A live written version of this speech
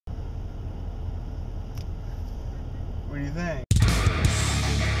do you think?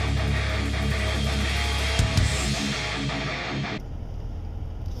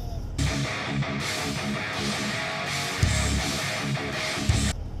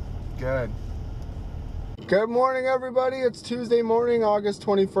 Good. Good morning, everybody. It's Tuesday morning, August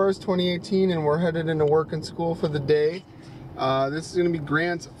 21st, 2018, and we're headed into work and school for the day. This is going to be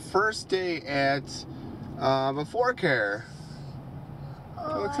Grant's first day at Before Care.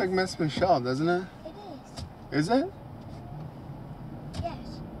 It looks like Miss Meixsell, doesn't it? It is. Is it? Yes.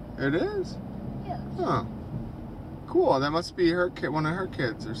 It is? Yeah. Huh. Cool. That must be her kid, one of her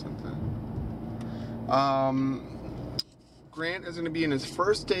kids or something. Grant is going to be in his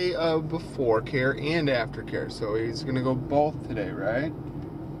first day of Before Care and After Care. So he's going to go both today, right?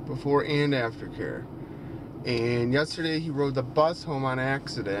 Before and After Care. And yesterday he rode the bus home on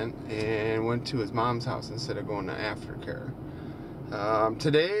accident and went to his mom's house instead of going to After Care.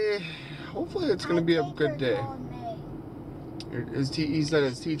 Today, hopefully it's going to be a good day. He said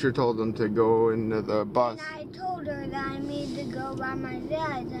his teacher told him to go into the bus. And I told her that I needed to go by my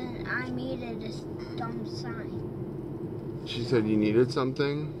dad and I needed a dumb sign. She said you needed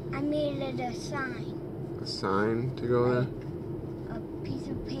something? I needed a sign. A sign to go there? A piece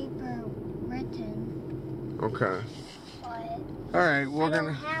of paper written. Okay. But Alright, we're I gonna...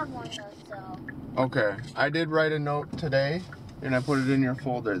 don't have one though, so... Okay. I did write a note today, and I put it in your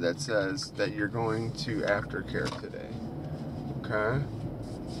folder that says that you're going to Aftercare today. Okay?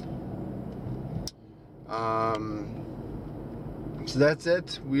 So that's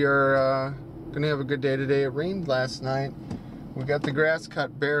it. We are gonna have a good day today. It rained last night. We got the grass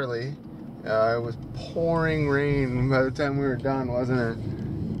cut barely. It was pouring rain by the time we were done, wasn't it?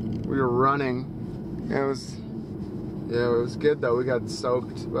 We were running. It was good though. We got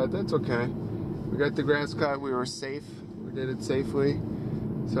soaked, but that's okay. We got the grass cut. We were safe. We did it safely.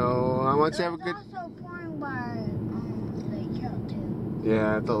 So I want you to have a good. It was also pouring by Lake Hill too.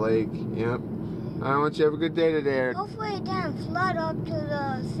 Yeah, at the lake. Yep. I want you to have a good day today. Hopefully it didn't flood up to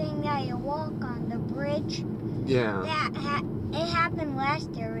the thing that you walk on, the bridge. Yeah. It happened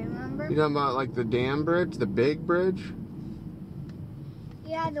last year, remember? You talking about like the dam bridge, the big bridge?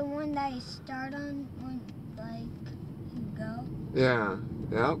 Yeah, the one that you start on when you go. Yeah.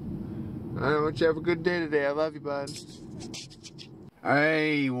 Yep. I want you to have a good day today. I love you, bud.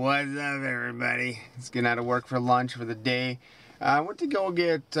 Hey, what's up, everybody? Just getting out of work for lunch for the day. I went to go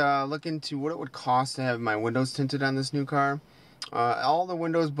look into what it would cost to have my windows tinted on this new car. All the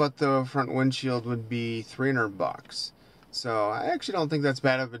windows but the front windshield would be $300. So I actually don't think that's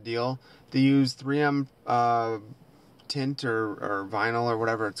bad of a deal. To use 3M tint or vinyl or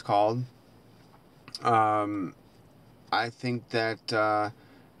whatever it's called. I think that,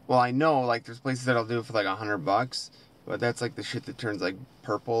 well, I know like there's places that'll do it for like $100. But that's like the shit that turns like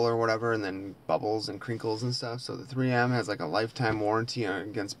purple or whatever and then bubbles and crinkles and stuff. So the 3M has like a lifetime warranty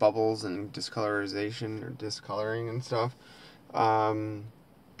against bubbles and discolorization or discoloring and stuff. I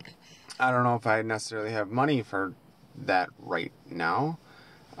don't know if I necessarily have money for that right now.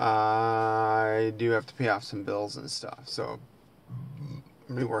 I do have to pay off some bills and stuff. So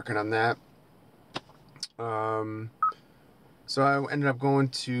I'm be working on that. So I ended up going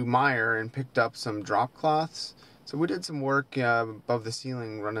to Meijer and picked up some drop cloths. So we did some work above the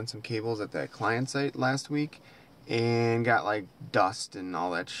ceiling running some cables at that client site last week and got like dust and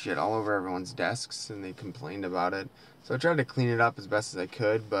all that shit all over everyone's desks and they complained about it. So I tried to clean it up as best as I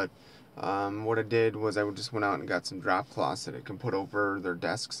could, but what I did was I just went out and got some drop cloths that I can put over their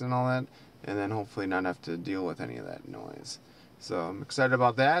desks and all that and then hopefully not have to deal with any of that noise. So I'm excited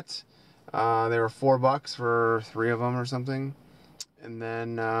about that. They were $4 for 3 of them or something. And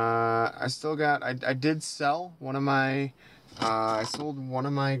then I did sell one of my, I sold one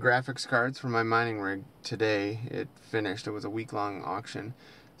of my graphics cards for my mining rig today. It finished. It was a week-long auction.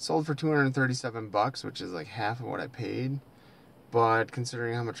 Sold for $237, which is like half of what I paid. But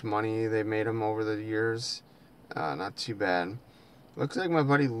considering how much money they made them over the years, not too bad. Looks like my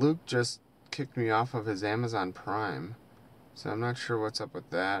buddy Luke just kicked me off of his Amazon Prime. So I'm not sure what's up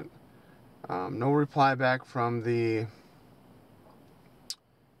with that. No reply back from the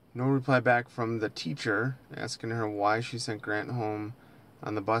teacher asking her why she sent Grant home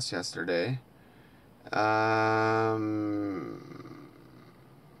on the bus yesterday.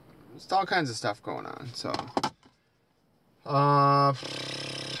 Just all kinds of stuff going on. So,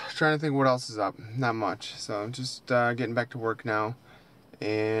 trying to think what else is up. Not much. So, just getting back to work now.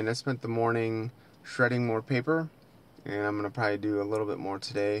 And I spent the morning shredding more paper. And I'm going to probably do a little bit more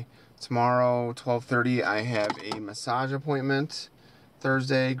today. Tomorrow, 12:30, I have a massage appointment.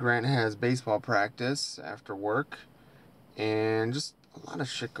 Thursday, Grant has baseball practice after work. And just a lot of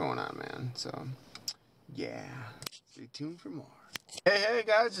shit going on, man. So, Yeah, stay tuned for more. Hey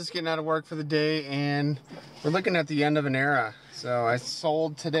guys, just getting out of work for the day, and we're looking at the end of an era. So I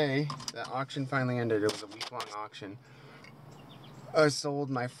sold today. The auction finally ended. It was a week-long auction. I sold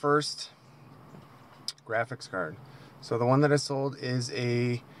my first graphics card. So the one that I sold is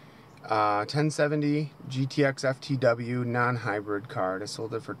a 1070 GTX FTW non-hybrid card. I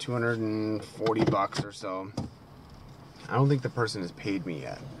sold it for 240 bucks or so. I don't think the person has paid me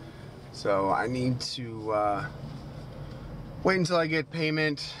yet. So I need to wait until I get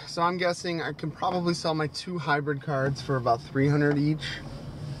payment. So I'm guessing I can probably sell my 2 hybrid cards for about 300 each.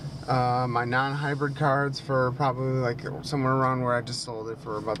 My non-hybrid cards for probably like somewhere around where I just sold it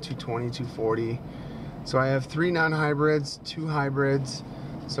for about 220, 240. So I have 3 non-hybrids, 2 hybrids.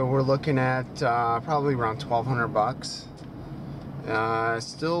 So we're looking at probably around 1,200 bucks.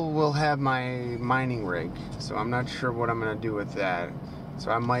 Still will have my mining rig, so I'm not sure what I'm gonna do with that. So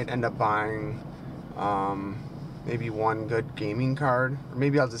I might end up buying maybe one good gaming card, or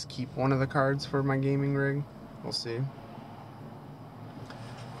maybe I'll just keep one of the cards for my gaming rig. We'll see.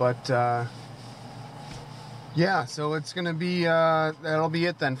 But yeah, so it's gonna be that'll be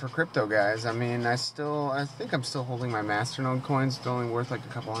it then for crypto, guys. I mean, I think I'm still holding my Masternode coins. It's only worth like a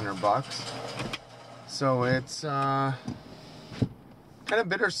couple $100. So it's kind of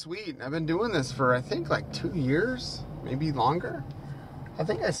bittersweet. I've been doing this for I think like 2 years, maybe longer. I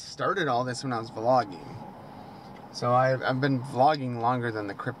think I started all this when I was vlogging. So I've been vlogging longer than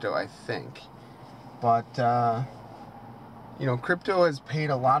the crypto, I think. But you know, crypto has paid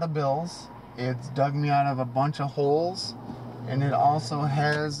a lot of bills. It's dug me out of a bunch of holes, and it also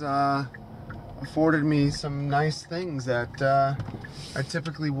has afforded me some nice things that I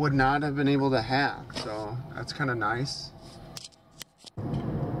typically would not have been able to have. So that's kind of nice.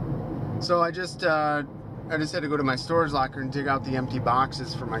 So I just had to go to my storage locker and dig out the empty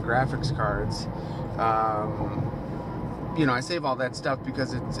boxes for my graphics cards. You know, I save all that stuff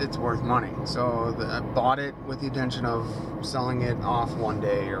because it's worth money. So I bought it with the intention of selling it off one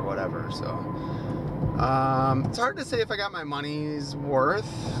day or whatever. So it's hard to say if I got my money's worth.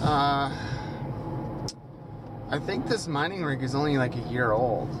 I think this mining rig is only like a year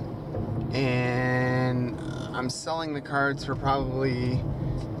old, and I'm selling the cards for probably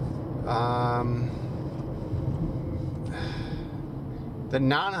the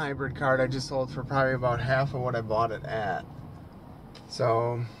non-hybrid card I just sold for probably about half of what I bought it at.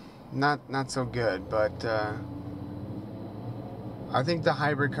 So not so good, but I think the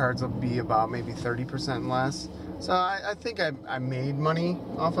hybrid cards will be about maybe 30% less. So I think I made money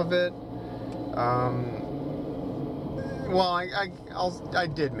off of it. Well, I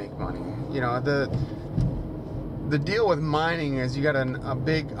did make money. You know, the deal with mining is you got a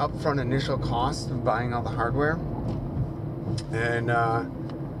big upfront initial cost of buying all the hardware, and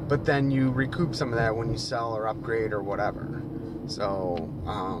but then you recoup some of that when you sell or upgrade or whatever. So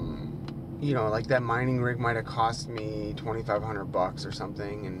you know, like that mining rig might have cost me 2,500 bucks or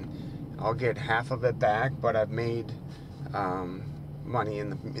something, and I'll get half of it back, but I've made money in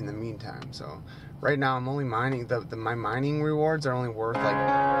the meantime. So right now I'm only mining, my mining rewards are only worth like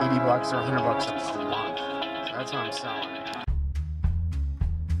 80 bucks or 100 bucks a month. So that's what I'm selling.